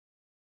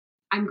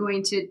I'm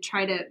going to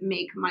try to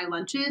make my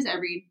lunches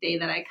every day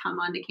that I come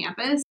onto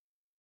campus.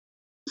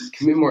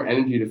 Commit more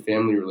energy to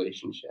family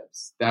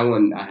relationships. That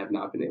one I have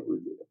not been able to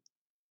do.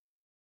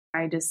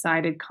 I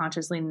decided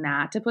consciously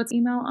not to put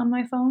email on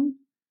my phone.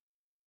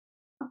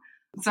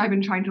 So I've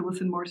been trying to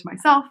listen more to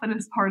myself, and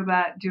as part of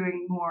that,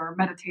 doing more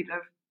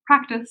meditative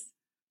practice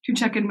to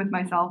check in with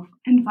myself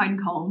and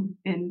find calm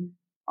in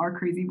our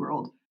crazy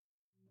world.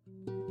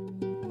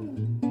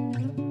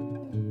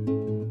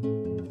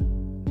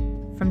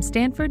 From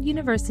Stanford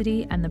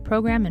University and the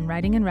program in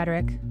Writing and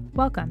Rhetoric,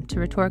 welcome to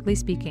Rhetorically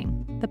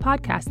Speaking, the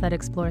podcast that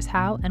explores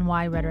how and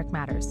why rhetoric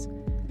matters.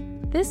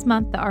 This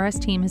month, the RS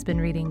team has been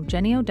reading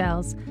Jenny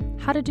Odell's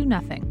How to Do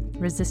Nothing,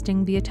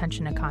 Resisting the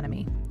Attention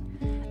Economy.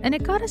 And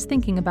it got us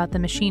thinking about the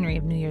machinery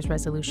of New Year's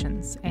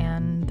resolutions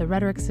and the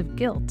rhetorics of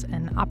guilt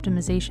and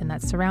optimization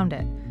that surround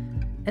it.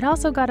 It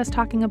also got us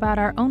talking about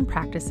our own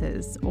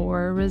practices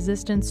or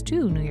resistance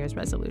to New Year's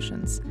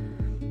resolutions.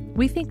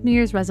 We think New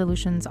Year's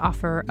resolutions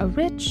offer a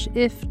rich,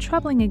 if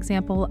troubling,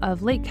 example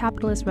of late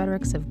capitalist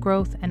rhetorics of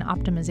growth and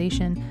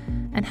optimization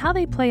and how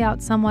they play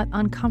out somewhat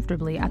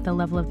uncomfortably at the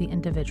level of the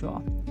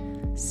individual.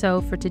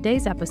 So for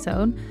today's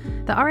episode,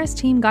 the RS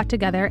team got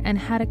together and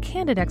had a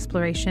candid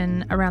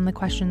exploration around the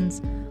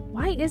questions,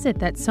 why is it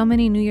that so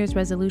many New Year's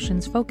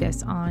resolutions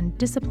focus on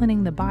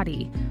disciplining the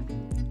body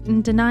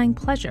and denying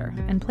pleasure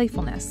and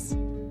playfulness?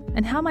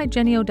 And how might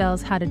Jenny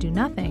Odell's How to Do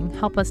Nothing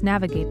help us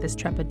navigate this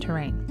trepid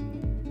terrain?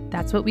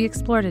 That's what we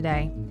explore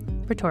today,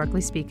 Rhetorically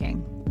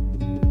Speaking.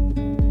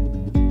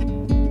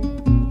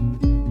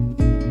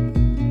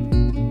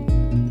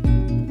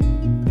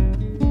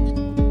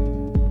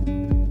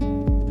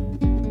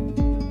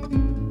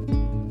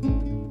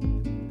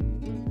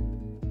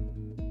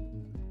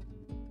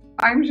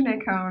 I'm Jenny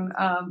Cohn.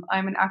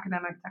 I'm an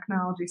academic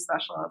technology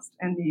specialist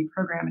in the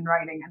program in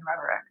Writing and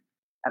Rhetoric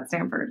at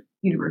Stanford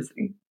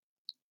University.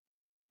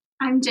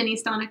 I'm Jenny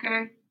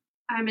Stonecker.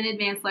 I'm an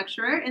advanced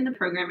lecturer in the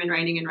program in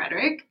Writing and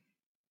Rhetoric,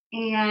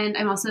 and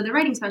I'm also the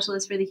writing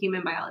specialist for the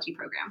Human Biology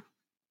program.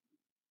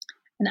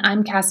 And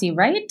I'm Cassie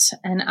Wright,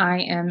 and I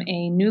am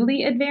a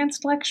newly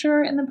advanced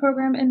lecturer in the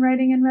program in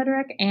Writing and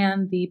Rhetoric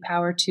and the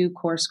Power 2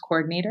 course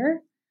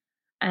coordinator.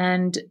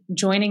 And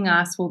joining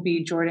us will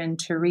be Jordan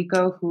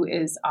Tirico, who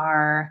is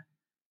our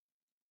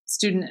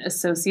student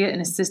associate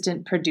and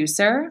assistant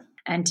producer.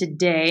 And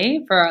today,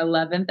 for our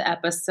 11th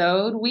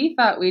episode, we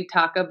thought we'd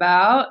talk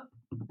about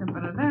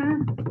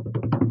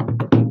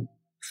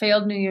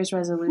failed New Year's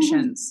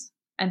resolutions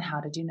and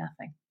how to do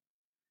nothing.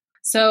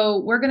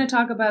 So we're going to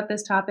talk about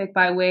this topic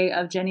by way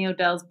of Jenny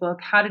Odell's book,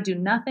 How to Do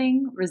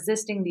Nothing,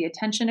 Resisting the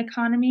Attention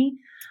Economy.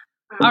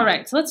 All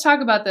right, so let's talk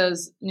about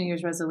those New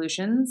Year's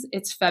resolutions.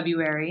 It's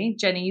February.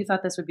 Jenny, you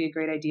thought this would be a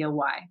great idea.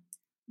 Why?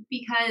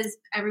 Because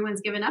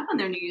everyone's given up on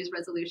their New Year's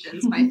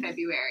resolutions by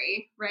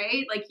February,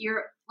 right? Like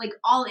you're like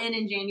all in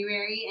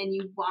January and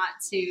you want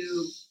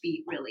to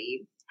be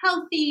really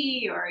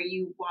healthy or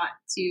you want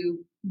to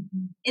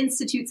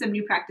institute some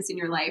new practice in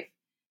your life.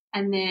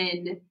 And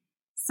then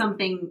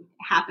something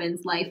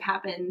happens, life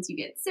happens, you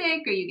get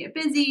sick or you get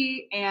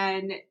busy,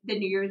 and the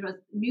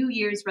New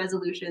Year's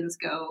resolutions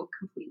go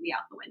completely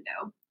out the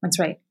window. That's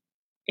right.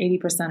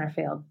 80% are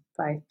failed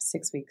by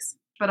 6 weeks.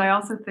 But I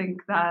also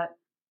think that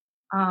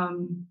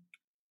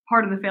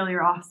part of the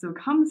failure also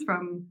comes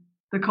from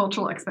the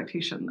cultural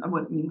expectation of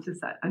what it means to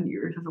set a New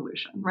Year's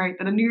resolution, right?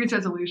 That a New Year's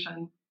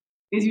resolution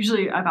is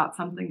usually about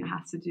something that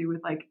has to do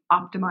with like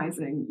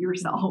optimizing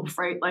yourself,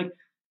 right? Like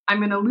I'm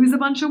going to lose a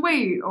bunch of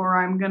weight,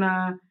 or I'm going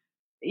to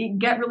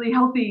get really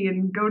healthy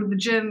and go to the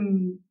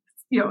gym,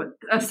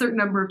 a certain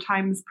number of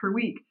times per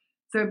week.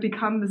 So it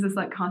becomes this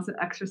like constant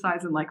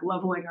exercise and like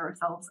leveling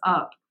ourselves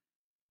up.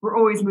 We're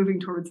always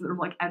moving towards sort of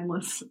like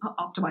endless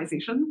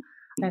optimization.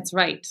 That's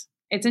right.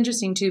 It's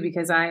interesting too,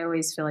 because I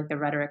always feel like the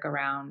rhetoric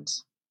around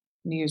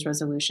New Year's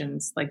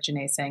resolutions, like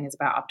Janae's saying, is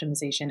about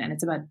optimization, and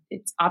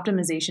it's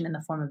optimization in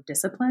the form of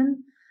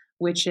discipline,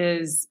 which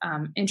is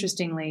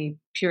interestingly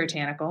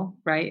puritanical,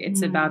 right?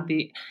 It's about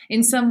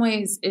in some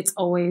ways, it's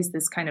always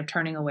this kind of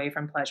turning away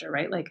from pleasure,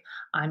 right? Like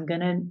I'm going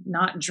to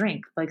not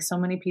drink. Like so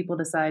many people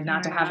decide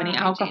not to have any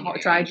alcohol,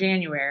 try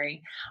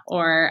January,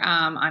 or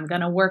I'm going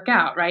to work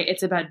out, right?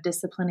 It's about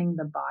disciplining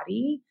the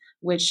body,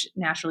 which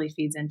naturally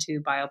feeds into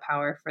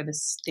biopower for the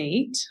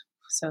state.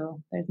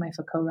 So there's my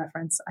Foucault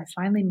reference. I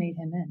finally made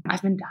him in.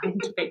 I've been dying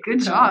to make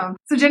Good job.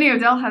 So Jenny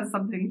Odell has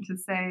something to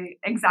say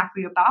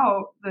exactly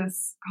about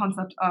this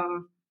concept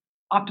of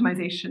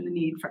optimization, the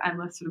need for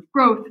endless sort of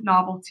growth,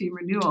 novelty,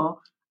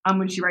 renewal,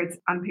 when she writes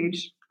on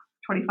page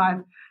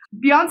 25.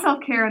 Beyond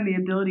self-care and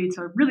the ability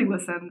to really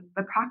listen,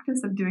 the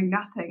practice of doing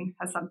nothing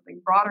has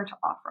something broader to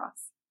offer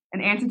us,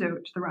 an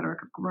antidote to the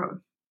rhetoric of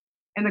growth.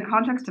 In the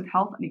context of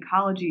health and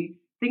ecology,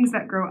 things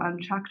that grow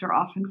unchecked are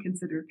often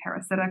considered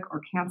parasitic or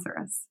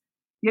cancerous.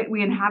 Yet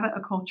we inhabit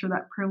a culture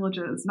that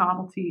privileges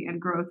novelty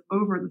and growth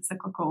over the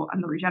cyclical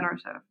and the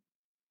regenerative.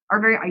 Our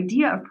very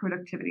idea of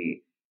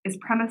productivity is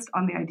premised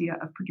on the idea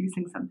of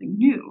producing something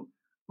new,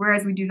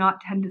 whereas we do not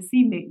tend to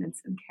see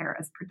maintenance and care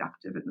as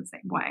productive in the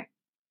same way.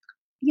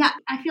 Yeah,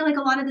 I feel like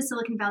a lot of the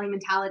Silicon Valley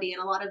mentality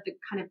and a lot of the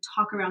kind of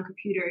talk around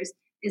computers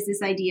is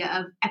this idea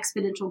of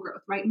exponential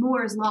growth, right?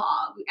 Moore's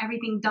law,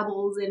 everything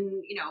doubles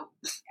in,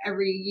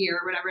 every year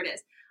or whatever it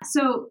is.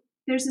 So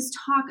there's this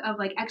talk of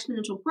like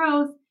exponential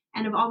growth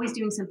and of always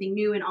doing something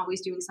new and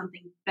always doing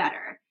something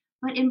better.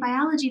 But in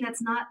biology,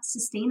 that's not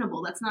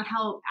sustainable. That's not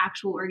how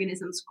actual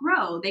organisms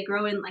grow. They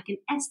grow in like an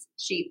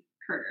S-shaped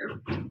curve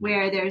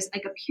where there's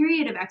like a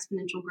period of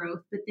exponential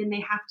growth, but then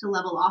they have to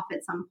level off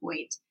at some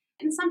point.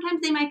 And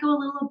sometimes they might go a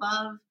little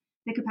above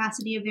the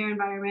capacity of their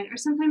environment, or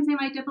sometimes they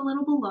might dip a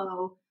little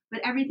below,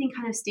 but everything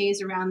kind of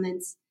stays around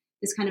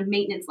this kind of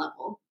maintenance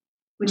level,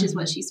 which is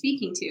what she's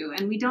speaking to.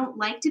 And we don't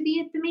like to be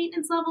at the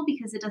maintenance level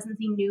because it doesn't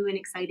seem new and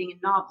exciting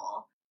and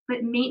novel.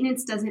 But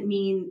maintenance doesn't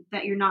mean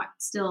that you're not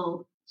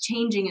still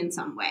changing in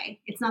some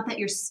way. It's not that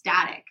you're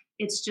static.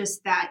 It's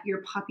just that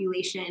your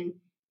population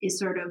is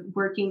sort of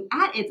working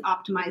at its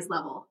optimized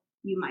level,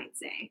 you might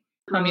say.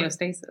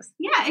 Homeostasis.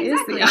 Yeah,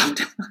 exactly.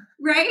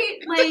 Right?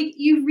 Like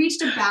you've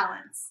reached a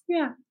balance.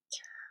 Yeah.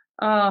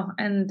 Oh,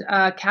 and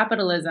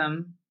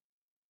capitalism,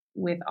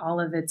 with all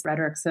of its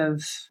rhetorics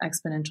of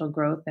exponential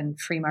growth and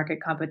free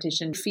market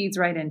competition, feeds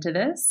right into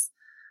this.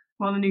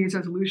 Well, the New Year's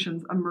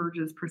resolutions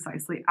emerges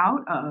precisely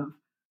out of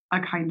a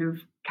kind of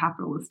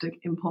capitalistic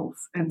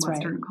impulse in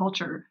Western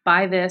culture.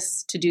 Buy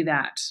this to do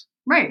that.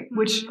 Right.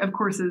 Which, of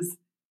course, is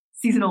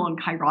seasonal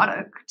and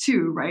kairotic,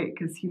 too, right?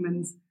 Because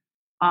humans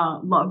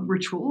love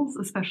rituals,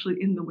 especially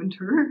in the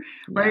winter,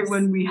 right?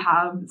 When we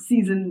have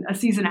a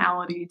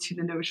seasonality to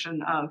the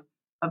notion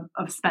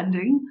of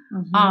spending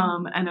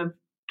and of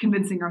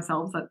convincing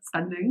ourselves that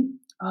spending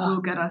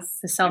will get us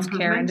the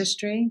self-care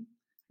industry.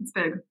 It's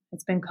big.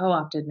 It's been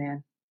co-opted,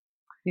 man.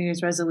 New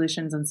Year's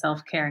resolutions and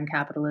self-care and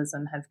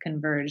capitalism have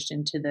converged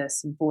into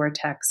this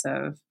vortex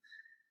of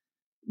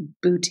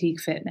boutique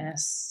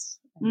fitness,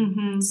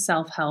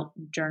 self-help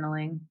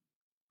journaling.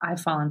 I've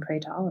fallen prey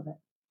to all of it.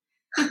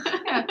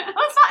 Yeah.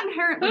 Well, it's not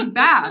inherently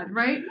bad,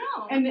 right?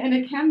 No. And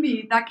it can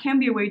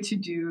be a way to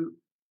do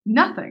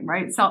nothing,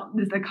 right?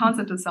 The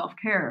concept of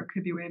self-care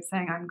could be a way of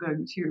saying I'm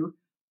going to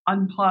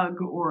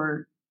unplug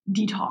or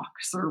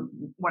detox or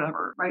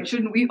whatever, right?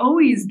 Shouldn't we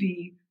always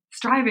be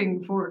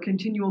striving for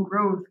continual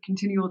growth,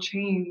 continual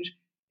change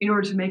in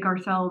order to make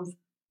ourselves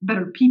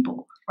better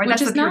people, right?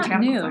 Which is not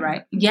new,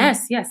 right?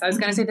 Yes. I was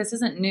going to say this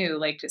isn't new.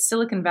 Like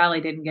Silicon Valley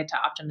didn't get to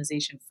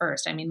optimization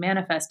first. I mean,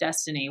 Manifest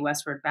Destiny,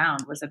 Westward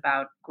Bound was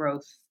about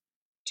growth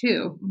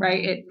too,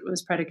 right? It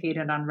was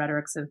predicated on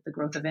rhetorics of the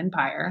growth of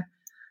empire.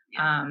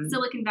 Yeah.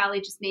 Silicon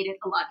Valley just made it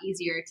a lot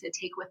easier to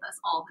take with us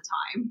all the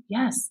time.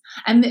 Yes.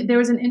 And there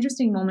was an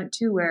interesting moment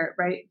too where,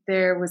 right,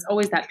 there was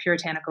always that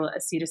puritanical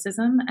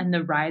asceticism and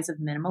the rise of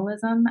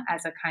minimalism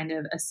as a kind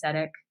of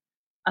aesthetic.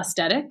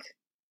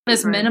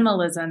 This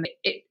minimalism,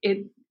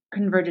 it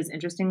converges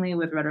interestingly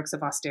with rhetorics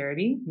of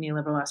austerity,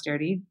 neoliberal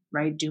austerity,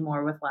 right? Do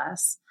more with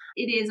less.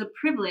 It is a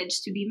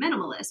privilege to be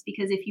minimalist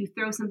because if you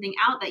throw something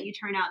out that you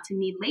turn out to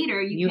need later,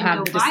 you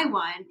can go buy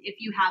one if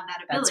you have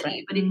that ability.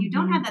 Right. But if you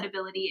don't have that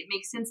ability, it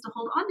makes sense to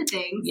hold on to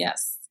things.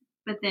 Yes.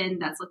 But then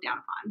that's looked down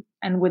upon.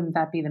 And wouldn't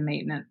that be the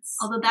maintenance?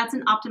 Although that's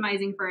an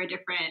optimizing for a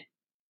different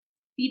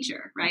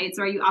feature, right?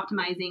 So are you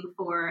optimizing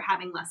for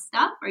having less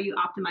stuff? Or are you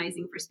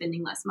optimizing for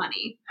spending less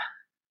money?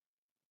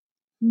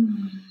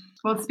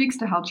 Well, it speaks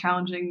to how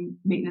challenging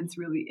maintenance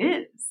really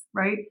is,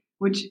 right?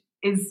 Which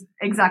is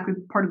exactly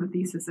part of the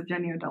thesis of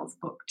Jenny Odell's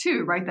book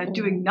too, right? That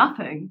doing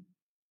nothing,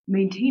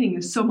 maintaining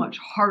is so much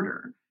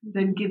harder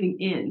than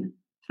giving in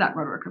to that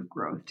rhetoric of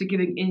growth, to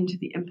giving in to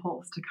the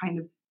impulse to kind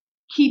of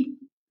keep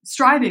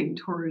striving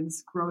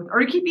towards growth or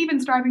to keep even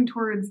striving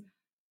towards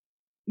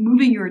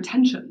moving your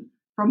attention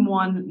from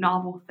one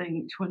novel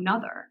thing to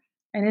another.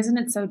 And isn't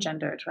it so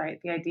gendered, right?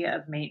 The idea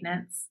of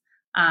maintenance.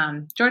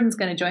 Jordan's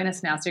going to join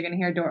us now, so you're going to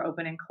hear a door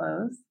open and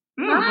close.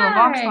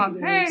 Hi.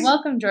 Hey.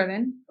 Welcome,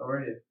 Jordan. How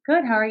are you?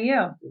 Good. How are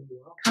you?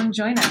 Come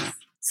join us.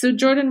 So,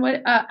 Jordan,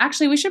 what?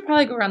 Actually, we should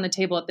probably go around the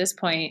table at this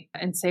point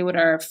and say what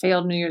our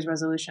failed New Year's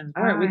resolutions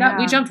were.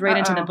 We jumped right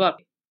into the book.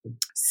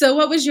 So,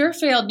 what was your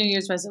failed New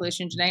Year's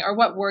resolution, Janae, or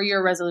what were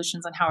your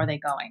resolutions and how are they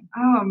going?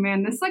 Oh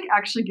man, this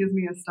actually gives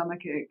me a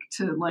stomachache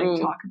to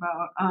talk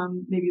about.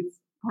 Maybe it's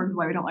part of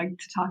why we don't like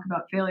to talk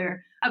about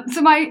failure.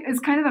 So it's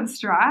kind of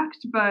abstract,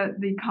 but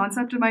the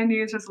concept of my New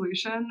Year's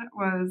resolution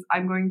was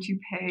I'm going to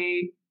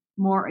pay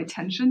more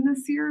attention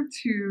this year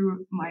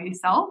to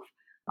myself.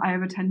 I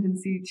have a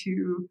tendency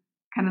to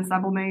kind of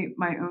sublimate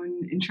my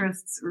own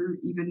interests or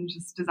even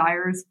just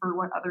desires for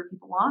what other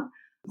people want.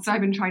 So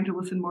I've been trying to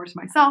listen more to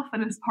myself,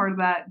 and as part of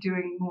that,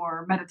 doing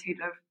more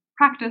meditative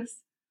practice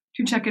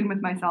to check in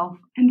with myself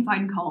and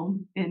find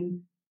calm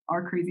in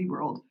our crazy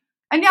world.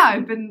 And yeah,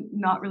 I've been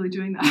not really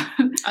doing that.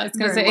 I was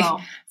going to say,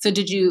 well. So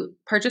did you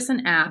purchase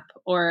an app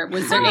or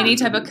was there any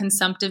type of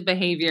consumptive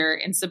behavior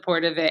in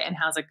support of it, and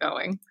how's it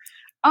going?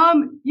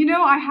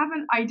 I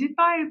haven't. I did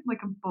buy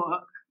a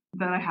book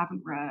that I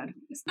haven't read.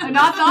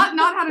 Not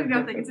how to do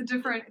nothing. It's a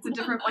different it's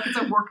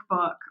a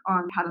workbook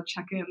on how to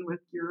check in with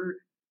your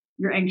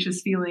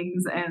anxious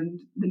feelings and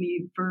the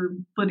need for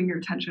splitting your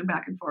attention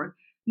back and forth.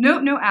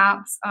 No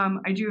apps.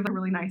 I do have a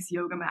really nice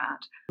yoga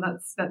mat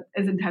that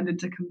is intended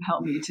to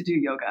compel me to do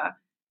yoga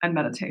and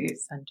meditate.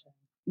 Center.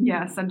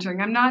 Yeah,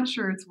 centering. I'm not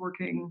sure it's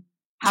working.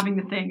 Having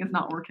the thing is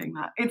not working.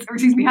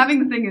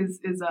 Having the thing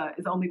is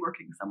only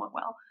working somewhat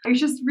well. It's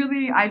just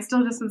really, I've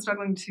still just been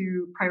struggling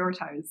to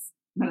prioritize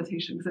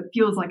meditation because it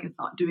feels like it's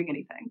not doing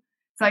anything.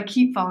 So I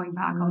keep falling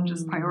back on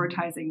just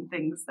prioritizing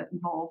things that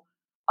involve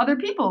other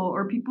people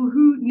or people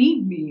who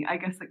need me. I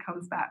guess it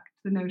comes back to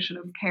the notion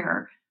of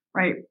care,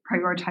 right?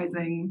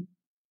 Prioritizing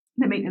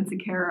the maintenance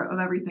and care of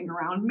everything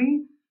around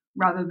me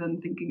rather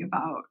than thinking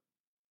about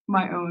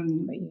my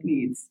own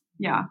needs.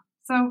 Yeah.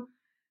 So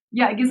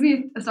yeah, it gives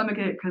me a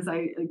stomachache because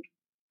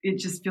it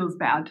just feels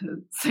bad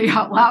to say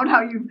out loud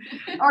how you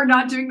are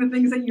not doing the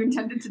things that you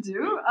intended to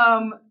do.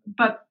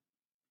 But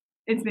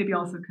it's maybe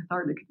also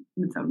cathartic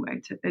in its own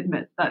way to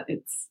admit that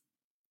it's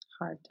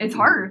Hard. It's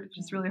hard. It's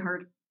just really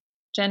hard.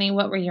 Jenny,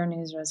 what were your New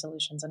Year's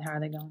resolutions and how are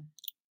they going?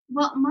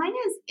 Well,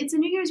 it's a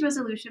New Year's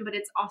resolution, but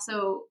it's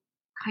also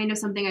kind of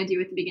something I do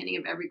at the beginning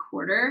of every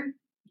quarter,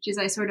 which is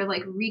I sort of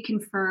like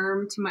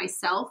reconfirm to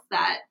myself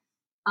that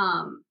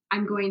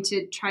I'm going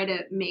to try to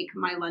make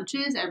my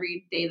lunches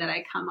every day that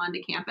I come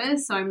onto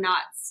campus. So I'm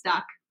not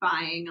stuck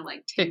buying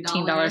like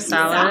 $15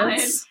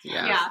 salads.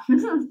 Yeah.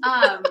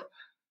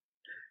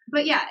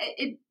 But yeah,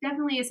 it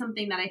definitely is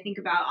something that I think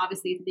about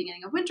obviously at the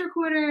beginning of winter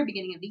quarter,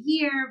 beginning of the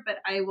year, but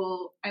I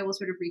will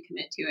sort of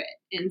recommit to it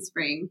in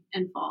spring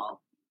and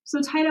fall.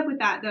 So tied up with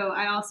that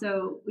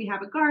though, we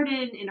have a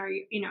garden in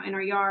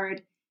our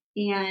yard,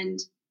 and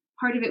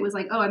part of it was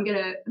like, oh, I'm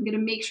gonna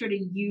make sure to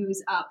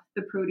use up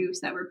the produce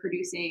that we're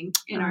producing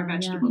in our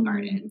vegetable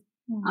garden,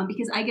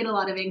 because I get a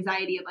lot of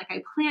anxiety of like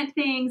I plant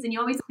things, and you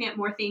always plant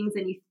more things,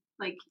 and you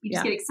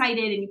just get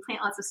excited and you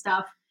plant lots of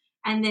stuff,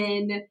 and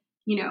then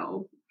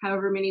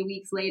however many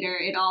weeks later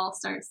it all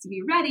starts to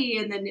be ready,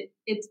 and then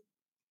it's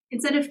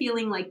instead of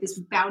feeling like this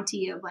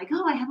bounty of like,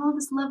 oh, I have all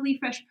this lovely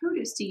fresh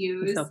produce to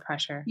use, you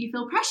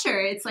feel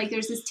pressure. It's like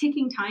there's this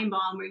ticking time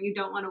bomb where you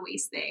don't want to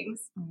waste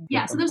things.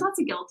 Yeah, so there's lots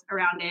of guilt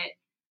around it.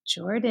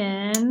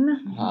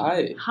 Jordan.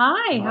 Hi. How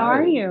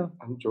are you?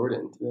 I'm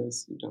Jordan. To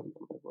those who don't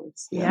know my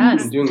voice.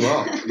 Yes. I'm doing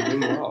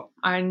well.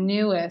 Our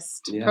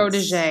newest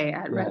protege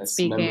at Red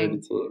Speaking. Member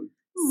of the team.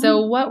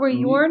 So what were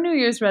your New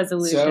Year's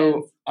resolutions?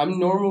 So I'm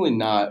normally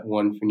not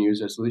one for New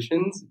Year's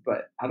resolutions,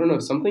 but I don't know,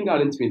 something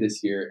got into me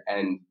this year,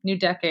 and new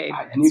decade.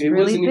 It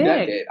was a new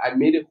decade. I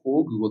made a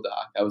whole Google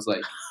Doc. I was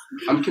like,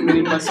 I'm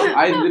committing myself.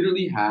 I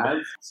literally have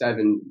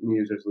 7 New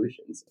Year's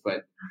resolutions,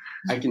 but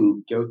I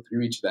can go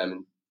through each of them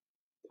and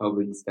tell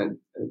the extent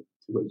to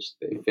which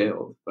they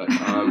failed. But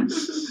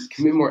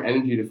commit more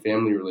energy to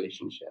family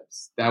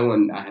relationships. That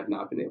one I have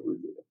not been able to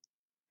do,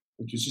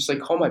 which was just like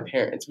call my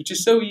parents, which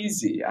is so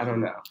easy. I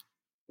don't know.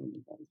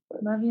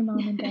 Love you, Mom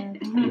and Dad.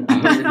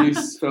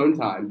 Reduce phone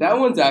time. That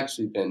one's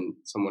actually been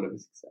somewhat of a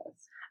success.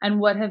 And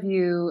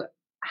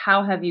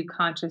how have you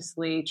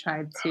consciously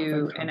tried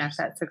to enact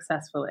that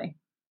successfully?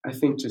 I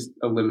think just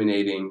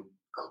eliminating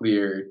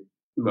clear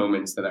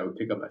moments that I would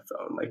pick up my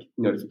phone, like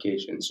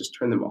notifications, just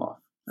turn them off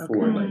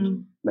for like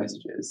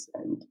messages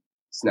and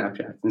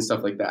Snapchats and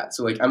stuff like that.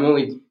 So like I'm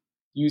only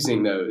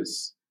using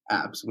those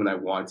apps when I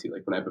want to,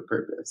 like when I have a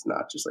purpose,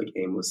 not just like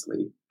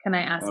aimlessly. Can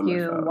I ask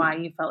you why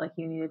you felt like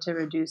you needed to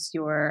reduce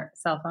your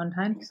cell phone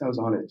time? Because I was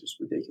on it just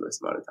ridiculous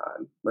amount of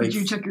time. Like, did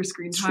you check your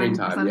screen time?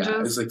 Yeah,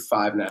 it was like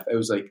 5.5. It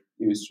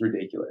was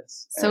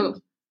ridiculous. So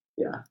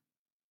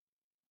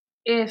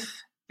if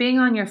being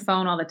on your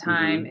phone all the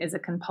time is a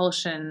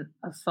compulsion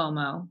of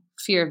FOMO,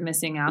 fear of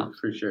missing out,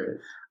 for sure,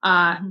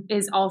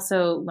 is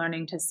also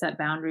learning to set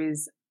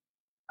boundaries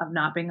of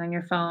not being on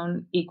your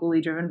phone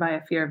equally driven by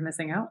a fear of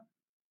missing out?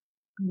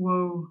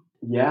 Whoa.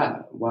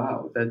 Yeah.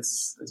 Wow.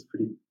 That's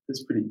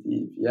pretty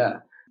deep. Yeah.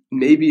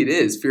 Maybe it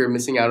is fear of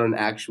missing out on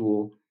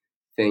actual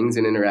things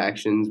and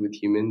interactions with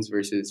humans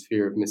versus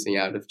fear of missing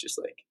out of just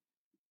like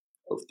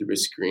through a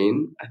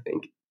screen. I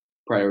think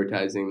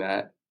prioritizing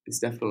that is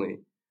definitely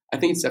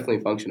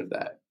a function of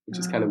that, which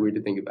is kind of weird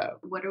to think about.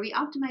 What are we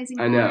optimizing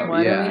for? I know.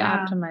 What are we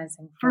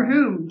optimizing for?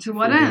 whom? To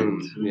what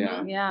end?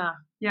 Yeah. Yeah.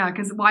 Yeah.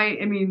 Because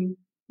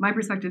my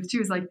perspective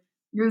too is like,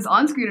 your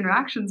on-screen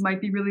interactions might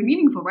be really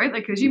meaningful, right?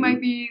 Like, because you might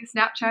be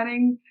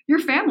Snapchatting your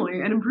family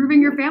and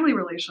improving your family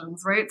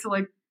relations, right? So,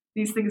 like,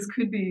 these things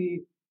could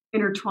be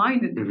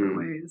intertwined in different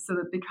ways. So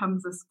that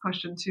becomes this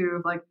question, too,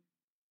 of, like,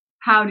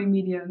 how do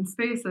media and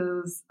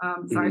spaces,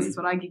 this is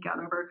what I geek out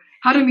over,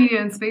 how do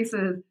media and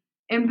spaces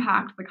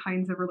impact the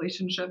kinds of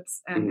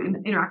relationships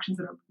and interactions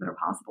that are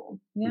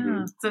possible?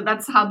 Yeah. So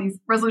that's how these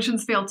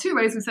resolutions fail, too,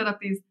 right? So we set up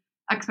these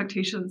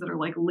expectations that are,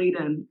 like,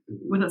 laden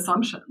with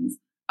assumptions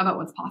about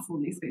what's possible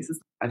in these spaces.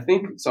 I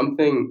think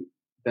something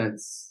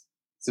that's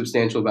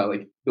substantial about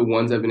like the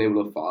ones I've been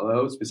able to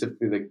follow,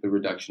 specifically like the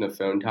reduction of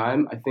phone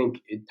time, I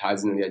think it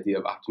ties into the idea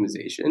of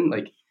optimization.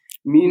 Like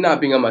me not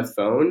being on my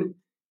phone,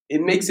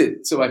 it makes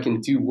it so I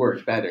can do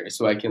work better,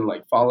 so I can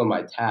like follow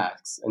my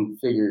tasks and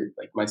figure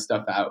like my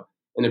stuff out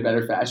in a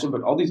better fashion.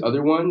 But all these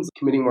other ones,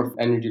 committing more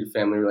energy to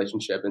family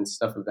relationship and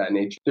stuff of that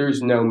nature,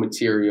 there's no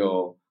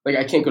material, like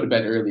I can't go to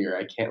bed earlier.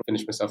 I can't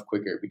finish myself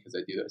quicker because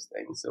I do those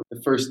things. So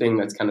the first thing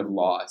that's kind of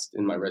lost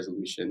in my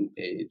resolution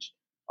page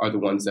are the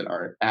ones that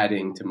aren't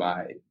adding to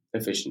my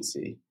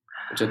efficiency,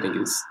 which I think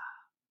is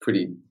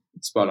pretty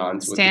spot on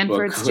to what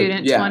Stanford the book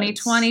student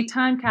 2020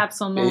 time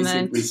capsule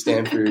moment. Basically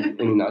Stanford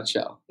in a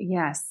nutshell.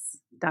 Yes.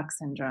 Duck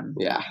syndrome.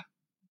 Yeah.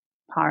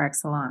 Par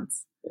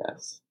excellence.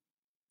 Yes.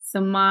 So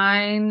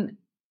mine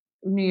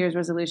New Year's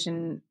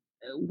resolution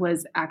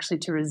was actually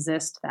to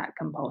resist that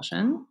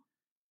compulsion.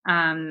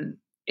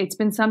 It's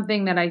been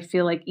something that I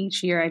feel like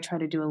each year I try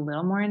to do a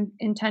little more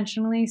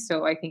intentionally.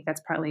 So I think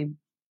that's probably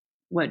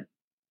what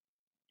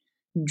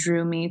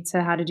drew me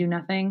to how to do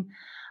nothing.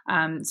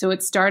 So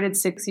it started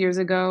 6 years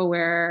ago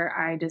where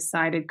I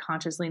decided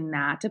consciously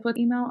not to put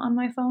email on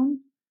my phone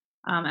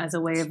as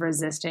a way of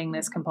resisting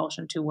this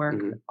compulsion to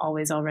work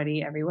always,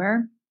 already,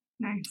 everywhere.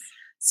 Nice.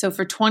 So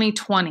for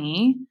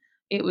 2020,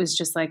 it was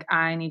just like,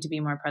 I need to be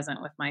more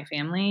present with my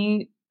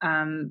family.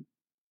 And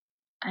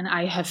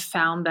I have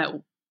found that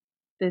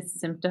this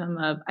symptom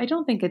of, I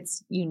don't think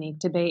it's unique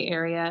to Bay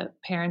Area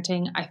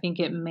parenting. I think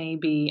it may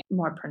be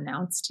more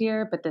pronounced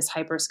here, but this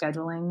hyper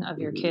scheduling of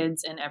your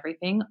kids and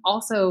everything,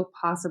 also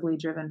possibly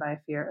driven by a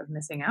fear of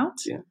missing out,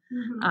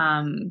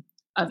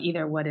 of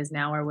either what is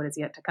now or what is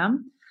yet to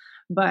come.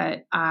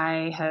 But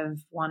I have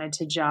wanted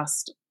to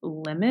just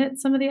limit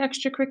some of the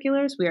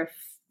extracurriculars. We are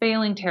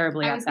failing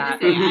terribly at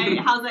that. Say,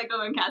 how's that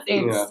going,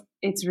 Cassie?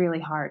 It's really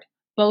hard.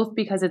 Both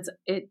because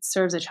it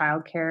serves a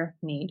childcare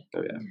need,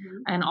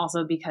 and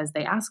also because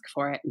they ask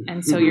for it.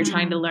 And so you're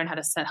trying to learn how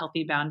to set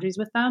healthy boundaries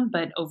with them,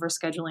 but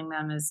overscheduling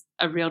them is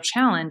a real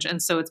challenge.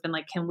 And so it's been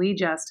like, can we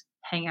just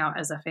hang out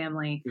as a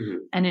family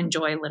and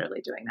enjoy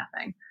literally doing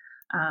nothing?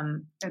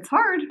 It's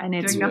hard. And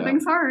doing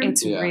nothing's hard.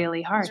 It's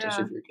really hard.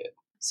 Especially for your kid.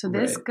 So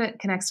this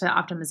connects to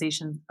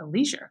optimization of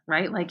leisure,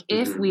 right? Like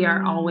if we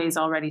are always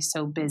already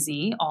so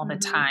busy all the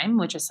time,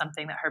 which is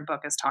something that her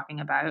book is talking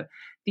about,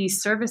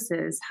 these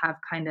services have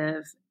kind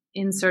of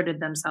inserted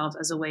themselves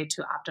as a way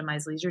to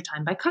optimize leisure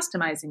time by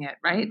customizing it,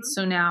 right?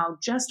 So now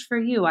just for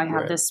you, I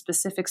have this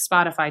specific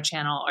Spotify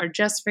channel, or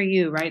just for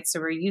you, right? So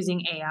we're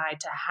using AI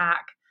to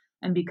hack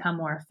and become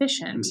more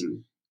efficient,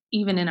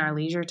 even in our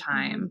leisure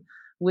time,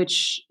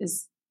 which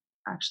is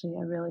actually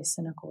a really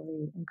cynical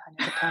read and kind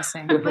of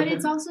depressing. But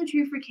it's also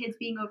true for kids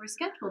being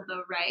overscheduled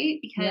though, right?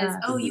 Because,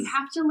 you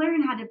have to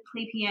learn how to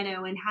play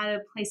piano and how to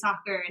play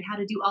soccer and how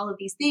to do all of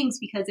these things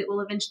because it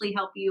will eventually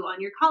help you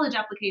on your college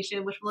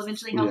application, which will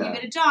eventually help you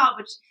get a job,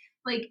 which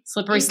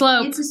slippery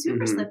slope. It's a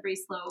super slippery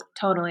slope.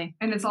 Totally.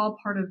 And it's all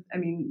part of,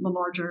 the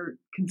larger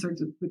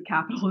concerns with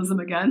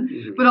capitalism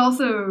again, but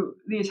also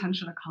the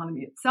attention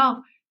economy itself.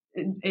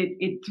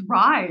 It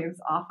thrives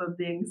off of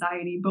the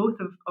anxiety, both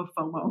of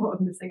FOMO, of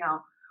missing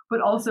out, but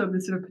also the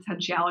sort of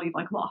potentiality of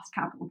like lost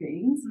capital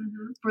gains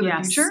for the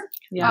future.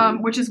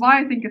 Which is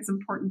why I think it's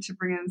important to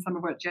bring in some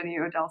of what Jenny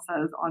Odell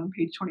says on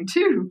page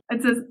 22.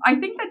 It says, I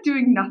think that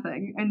doing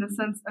nothing in the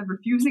sense of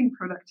refusing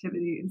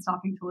productivity and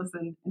stopping to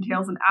listen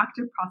entails an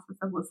active process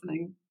of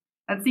listening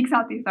that seeks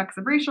out the effects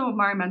of racial,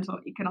 environmental,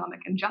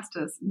 economic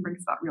injustice and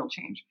brings about real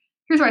change.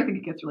 Here's where I think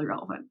it gets really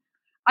relevant.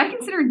 I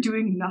consider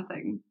doing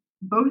nothing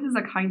both as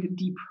a kind of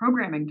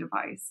deprogramming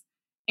device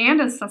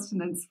and as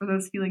sustenance for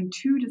those feeling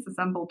too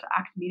disassembled to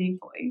act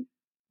meaningfully.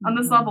 On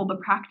this level, the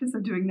practice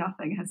of doing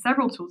nothing has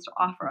several tools to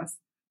offer us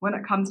when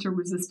it comes to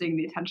resisting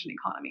the attention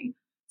economy.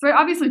 So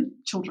obviously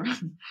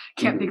children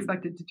can't be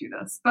expected to do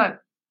this, but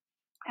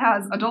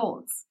as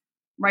adults,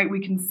 right, we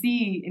can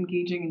see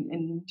engaging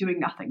in doing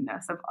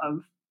nothingness,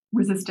 of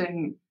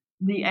resisting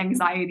the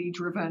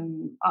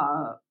anxiety-driven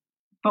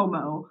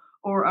FOMO,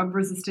 or of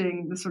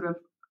resisting the sort of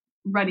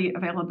ready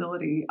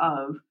availability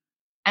of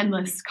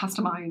endless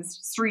customized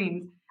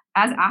streams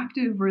as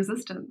active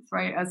resistance,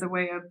 right? As a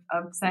way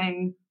of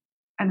saying,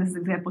 and this is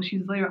an example she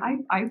uses later,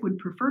 I would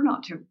prefer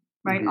not to,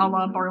 right? A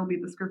la Bartleby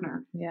the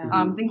Scrivener.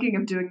 Thinking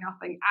of doing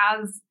nothing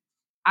as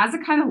a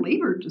kind of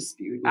labor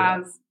dispute,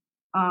 as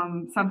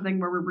something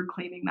where we're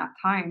reclaiming that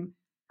time.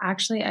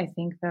 Actually, I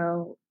think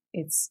though,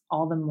 it's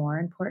all the more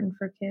important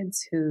for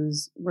kids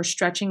we're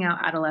stretching out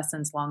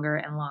adolescence longer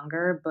and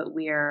longer, but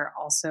we are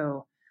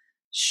also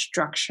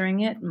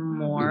structuring it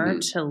more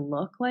to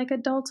look like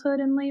adulthood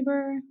and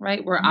labor,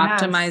 right? We're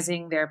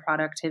optimizing their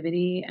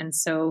productivity. And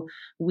so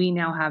we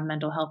now have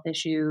mental health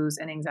issues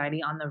and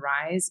anxiety on the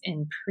rise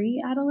in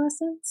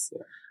pre-adolescence.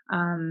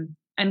 And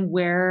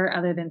where,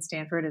 other than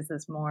Stanford, is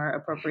this more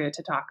appropriate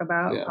to talk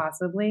about,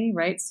 possibly,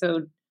 right?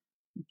 So,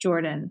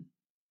 Jordan.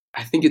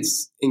 I think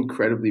it's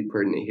incredibly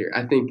pertinent here.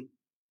 I think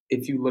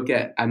if you look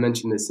at, I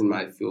mentioned this in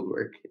my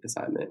fieldwork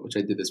assignment, which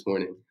I did this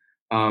morning.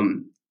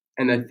 And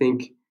I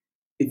think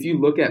if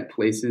you look at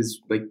places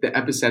like the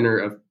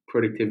epicenter of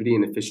productivity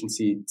and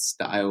efficiency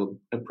style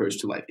approach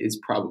to life is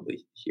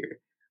probably here.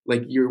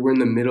 Like we're in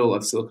the middle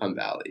of Silicon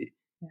Valley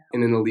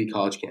in an elite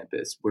college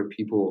campus where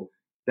people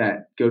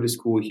that go to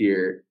school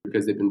here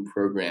because they've been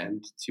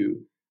programmed to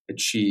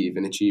achieve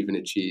and achieve and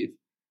achieve.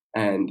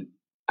 And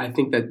I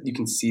think that you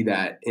can see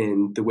that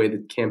in the way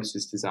that campus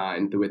is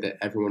designed, the way that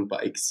everyone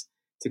bikes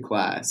to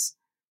class.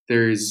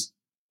 There's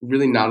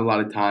really not a lot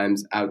of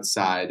times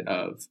outside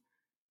of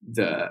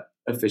the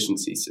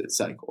efficiency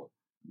cycle.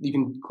 You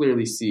can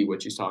clearly see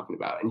what she's talking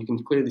about, and you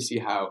can clearly see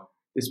how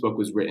this book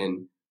was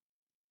written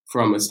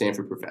from a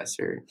Stanford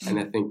professor. And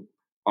I think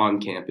on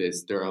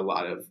campus, there are a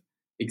lot of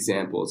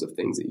examples of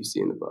things that you see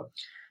in the book.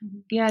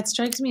 Yeah, it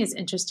strikes me as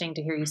interesting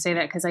to hear you say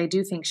that, because I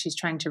do think she's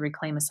trying to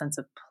reclaim a sense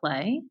of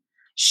play.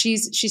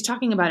 She's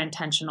talking about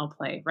intentional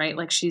play, right?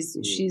 Like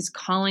she's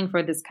calling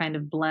for this kind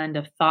of blend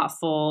of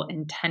thoughtful,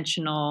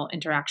 intentional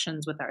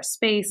interactions with our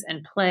space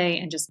and play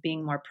and just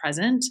being more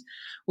present,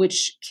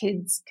 which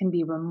kids can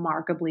be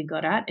remarkably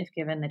good at if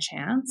given the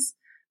chance.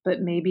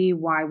 But maybe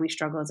why we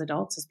struggle as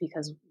adults is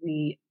because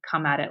we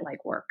come at it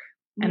like work.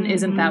 And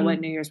isn't that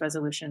what New Year's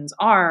resolutions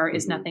are?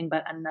 Is nothing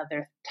but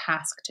another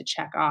task to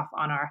check off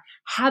on our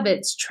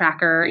habits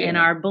tracker in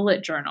our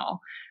bullet journal,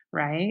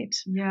 right?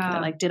 Yeah.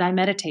 Like, did I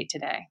meditate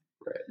today?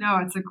 Right. No,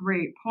 it's a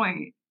great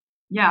point.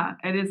 Yeah,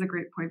 it is a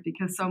great point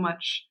because so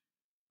much,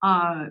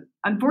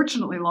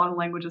 unfortunately, a lot of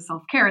language of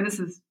self-care, and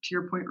this is to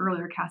your point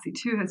earlier, Cassie,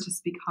 too, has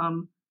just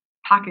become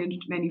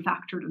packaged,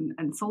 manufactured,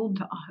 and sold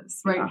to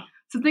us, right? Yeah.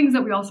 So things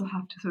that we also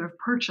have to sort of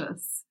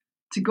purchase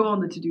to go on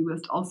the to-do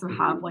list also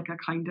have like a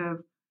kind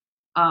of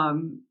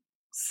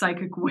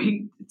psychic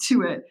weight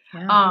to it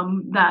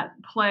that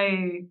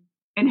play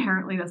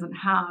inherently doesn't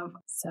have.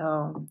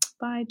 So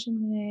bye,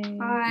 Janae.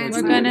 Bye.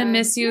 We're going to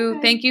miss you.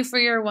 Thank you for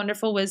your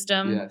wonderful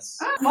wisdom. Yes.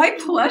 My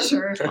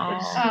pleasure.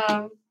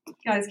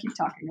 Guys, keep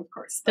talking, of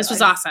course. This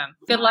was awesome.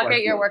 Good luck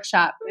at your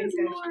workshop. Thanks,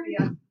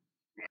 yeah.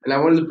 And I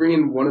wanted to bring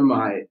in one of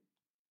my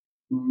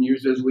New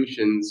Year's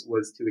resolutions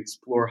was to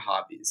explore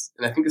hobbies.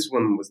 And I think this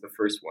one was the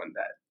first one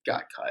that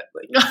got cut,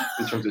 like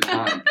in terms of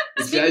time.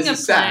 Speaking of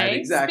play,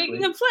 exactly.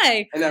 Speaking of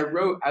play. And I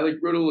wrote a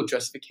little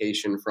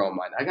justification for all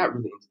mine. I got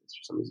really into this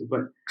for some reason, but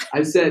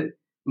I said,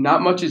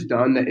 not much is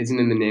done that isn't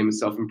in the name of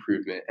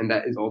self-improvement, and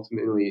that is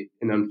ultimately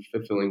an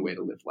unfulfilling way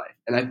to live life.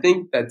 And I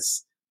think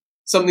that's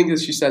something that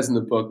she says in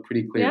the book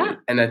pretty clearly. Yeah.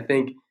 And I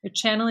think you're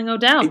channeling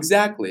Odell.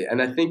 Exactly.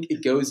 And I think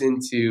it goes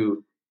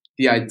into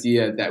the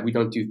idea that we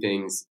don't do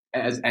things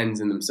as ends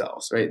in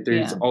themselves, right?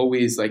 There's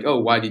always like, oh,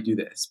 why do you do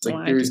this?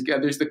 Like there's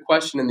the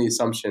question and the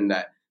assumption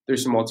that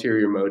there's some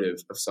ulterior motive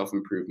of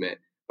self-improvement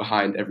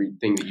behind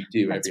everything that you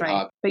do. That's every right.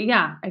 hobby. But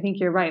yeah, I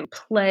think you're right.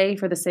 Play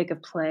for the sake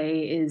of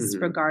play is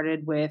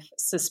regarded with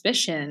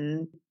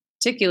suspicion,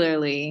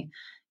 particularly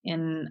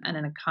in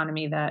an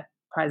economy that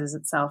prizes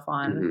itself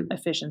on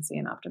efficiency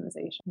and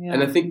optimization. Yeah.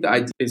 And I think the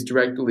idea is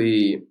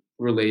directly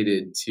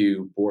related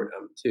to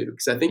boredom too,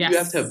 because I think you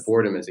have to have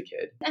boredom as a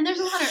kid. And there's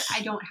a lot of,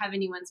 I don't have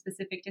anyone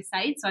specific to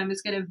cite, so I'm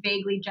just going to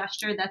vaguely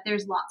gesture that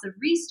there's lots of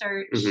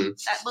research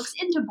that looks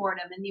into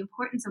boredom and the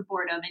importance of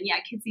boredom. And yeah,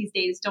 kids these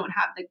days don't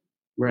have the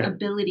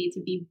ability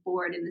to be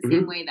bored in the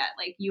same way that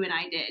like you and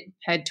I did.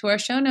 Head to our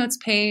show notes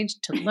page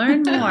to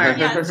learn more.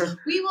 Yes,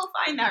 we will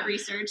find that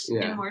research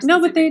in more specific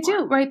No, but they form.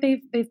 do, right?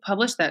 They've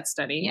published that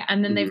study,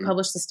 and then they've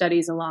published the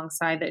studies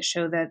alongside that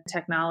show that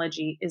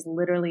technology is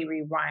literally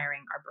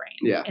rewiring our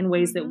brain in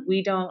ways that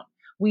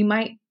we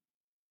might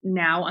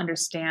now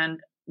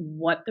understand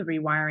what the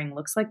rewiring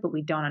looks like, but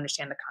we don't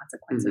understand the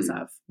consequences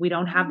of. We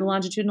don't have the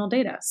longitudinal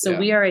data. So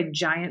we are a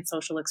giant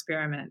social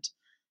experiment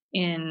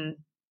in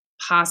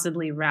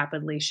possibly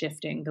rapidly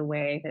shifting the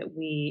way that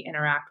we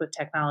interact with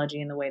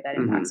technology and the way that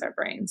impacts our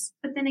brains.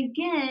 But then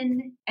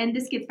again, and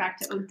this gets back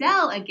to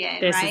Odell again,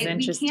 this right? Is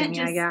interesting. We can't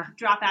just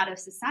drop out of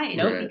society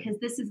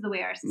because this is the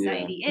way our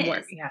society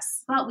is.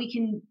 Yes. But we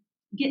can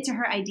get to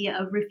her idea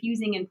of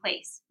refusing in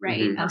place,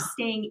 right? Of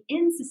staying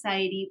in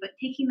society, but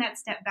taking that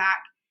step back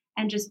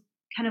and just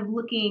kind of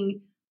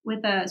looking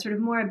with a sort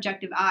of more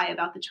objective eye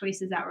about the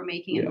choices that we're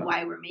making and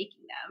why we're making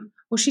them.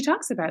 Well, she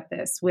talks about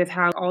this with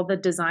how all the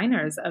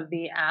designers of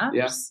the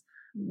apps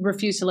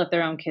refused to let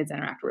their own kids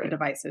interact with the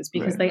devices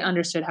because they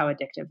understood how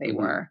addictive they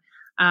were.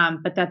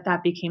 But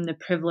that became the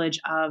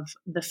privilege of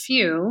the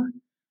few.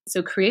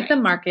 So create the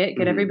market,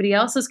 get everybody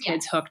else's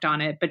kids hooked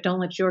on it, but don't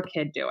let your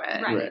kid do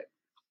it. Right.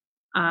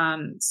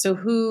 So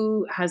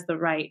who has the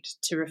right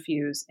to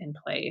refuse in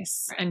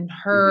place? And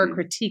her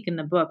critique in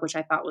the book, which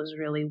I thought was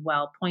really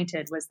well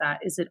pointed, was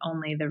that is it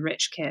only the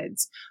rich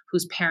kids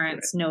whose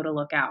parents know to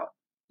look out?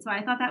 So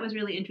I thought that was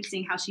really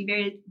interesting how she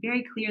very,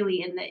 very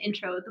clearly in the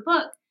intro of the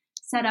book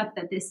set up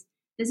that this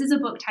is a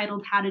book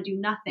titled How to Do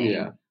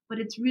Nothing, but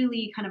it's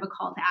really kind of a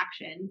call to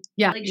action.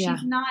 Yeah. Like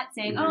she's not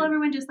saying, oh,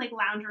 everyone just like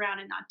lounge around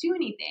and not do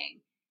anything.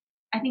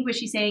 I think what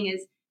she's saying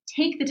is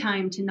take the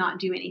time to not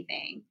do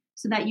anything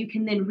so that you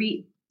can then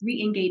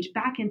re-engage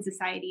back in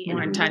society in a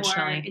more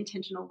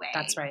intentional way.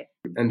 That's right.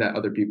 And that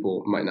other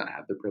people might not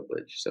have the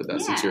privilege. So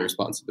that's it's your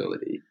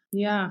responsibility.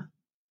 Yeah.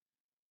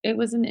 It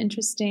was an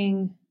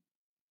interesting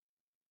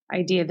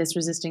idea, this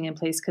resisting in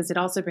place, because it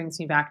also brings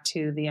me back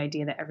to the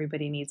idea that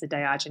everybody needs a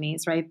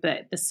Diogenes, right?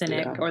 But the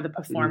cynic or the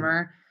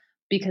performer,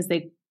 because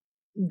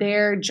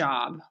their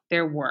job,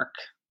 their work,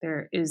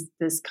 there is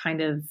this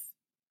kind of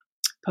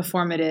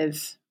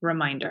performative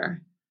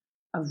reminder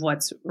of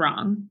what's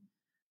wrong.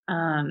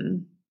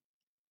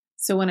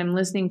 So when I'm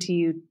listening to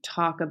you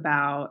talk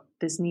about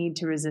this need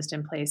to resist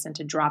in place and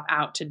to drop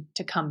out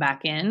to come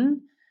back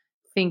in,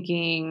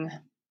 thinking,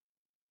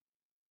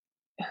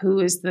 who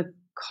is the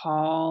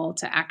call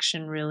to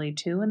action really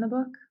to in the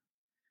book?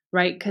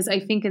 Right? Because I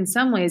think in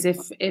some ways,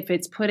 if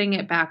it's putting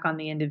it back on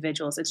the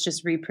individuals, it's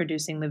just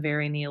reproducing the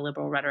very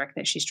neoliberal rhetoric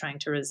that she's trying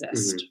to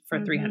resist for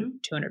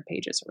 200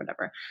 pages or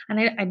whatever.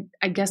 And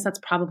I guess that's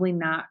probably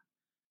not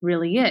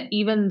really it,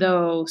 even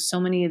though so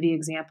many of the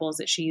examples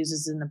that she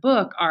uses in the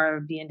book are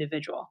the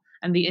individual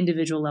and the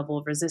individual level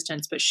of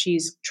resistance. But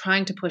she's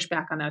trying to push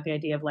back on that, the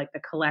idea of like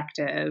the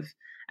collective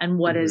and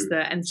what is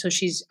and so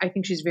I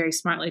think she's very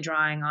smartly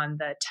drawing on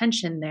the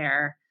tension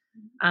there.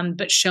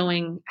 But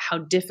showing how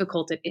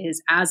difficult it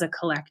is as a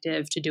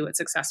collective to do it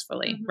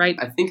successfully, right?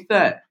 I think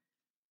that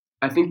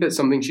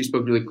something she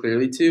spoke really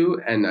clearly to,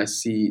 and I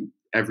see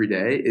every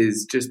day,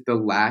 is just the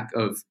lack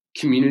of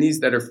communities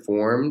that are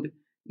formed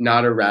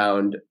not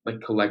around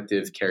like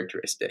collective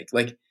characteristic.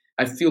 Like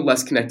I feel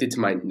less connected to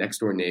my next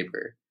door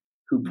neighbor,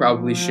 who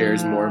probably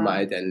shares more of my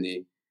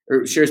identity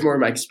or shares more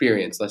of my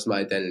experience, less of my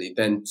identity,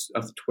 than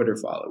a Twitter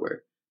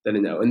follower that I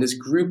know. And this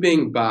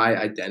grouping by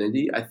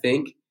identity, I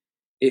think,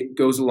 it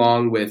goes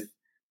along with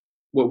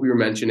what we were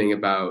mentioning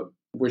about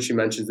where she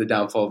mentions the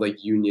downfall of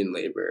like union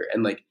labor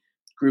and like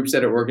groups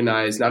that are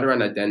organized not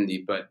around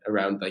identity, but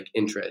around like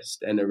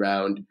interest and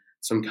around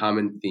some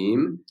common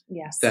theme.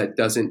 Yes. That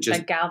doesn't just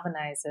that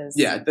galvanizes.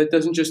 Yeah. That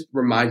doesn't just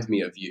remind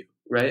me of you.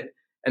 Right.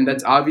 And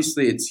that's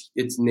obviously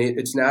it's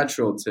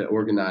natural to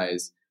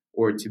organize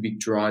or to be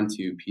drawn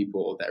to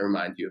people that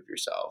remind you of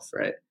yourself.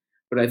 Right.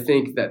 But I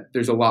think that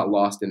there's a lot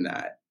lost in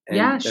that.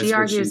 And she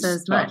argues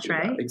as much,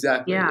 right? About.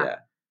 Exactly. Yeah.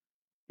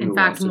 In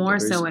fact, more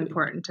so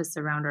important to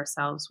surround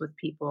ourselves with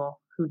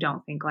people who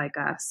don't think like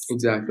us.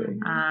 Exactly.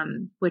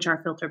 Which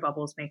our filter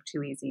bubbles make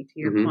too easy, to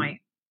your point,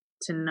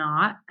 to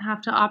not have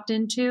to opt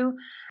into.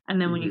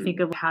 And then when you think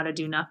of how to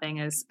do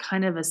nothing as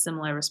kind of a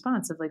similar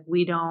response of like,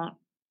 we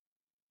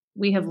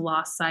have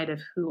lost sight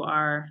of who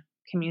our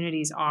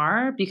communities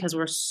are because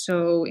we're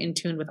so in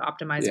tune with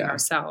optimizing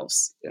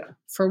ourselves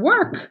for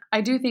work.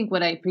 I do think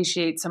what I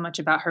appreciate so much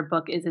about her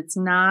book is it's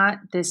not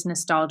this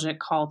nostalgic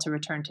call to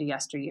return to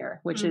yesteryear,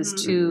 which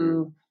is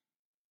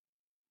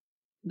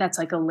that's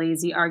like a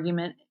lazy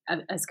argument,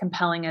 as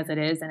compelling as it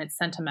is, and it's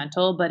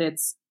sentimental, but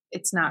it's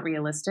not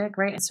realistic,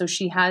 right? And so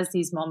she has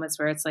these moments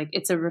where it's like,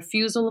 it's a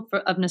refusal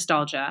of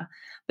nostalgia,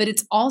 but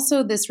it's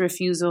also this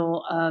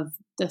refusal of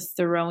the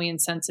Thoreauian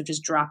sense of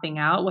just dropping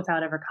out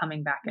without ever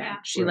coming back in.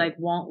 She like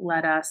won't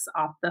let us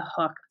off the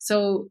hook.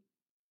 So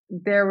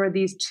there were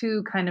these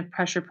two kind of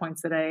pressure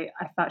points that I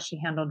thought she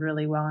handled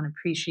really well and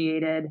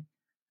appreciated,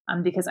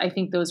 because I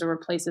think those were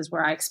places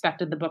where I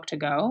expected the book to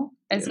go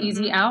as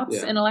easy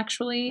outs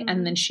intellectually,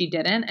 and then she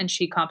didn't, and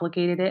she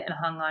complicated it and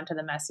hung on to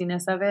the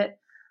messiness of it.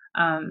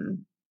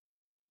 And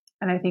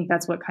I think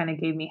that's what kind of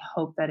gave me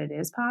hope that it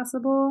is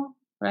possible,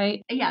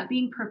 right? Yeah,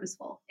 being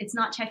purposeful. It's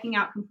not checking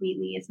out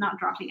completely. It's not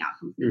dropping out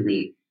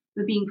completely,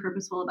 but being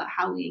purposeful about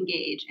how we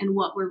engage and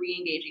what we're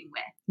re-engaging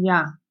with.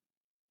 Yeah.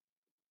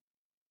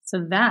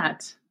 So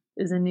that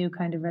is a new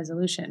kind of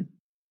resolution.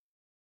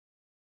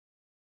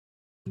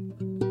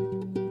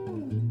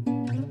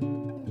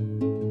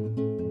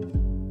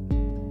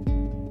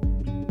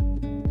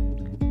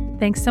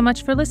 Thanks so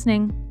much for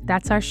listening.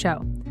 That's our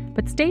show.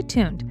 But stay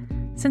tuned.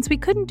 Since we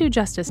couldn't do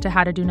justice to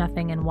How to Do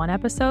Nothing in one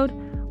episode,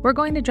 we're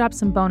going to drop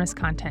some bonus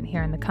content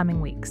here in the coming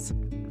weeks.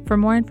 For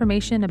more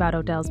information about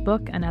Odell's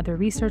book and other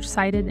research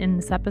cited in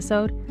this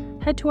episode,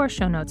 head to our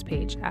show notes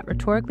page at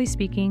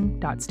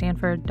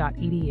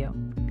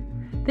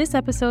rhetoricallyspeaking.stanford.edu. This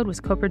episode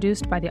was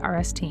co-produced by the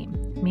RS team,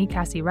 me,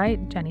 Cassie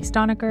Wright, Jenny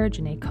Stonecker,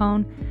 Janae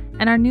Cohn,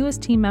 and our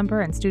newest team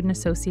member and student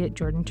associate,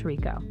 Jordan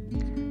Tarico.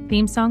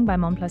 Theme song by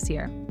Mon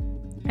Plaisir.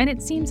 And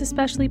it seems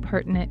especially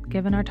pertinent,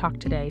 given our talk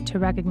today, to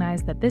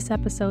recognize that this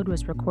episode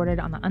was recorded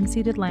on the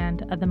unceded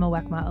land of the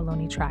Muwekma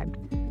Ohlone tribe.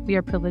 We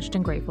are privileged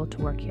and grateful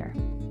to work here.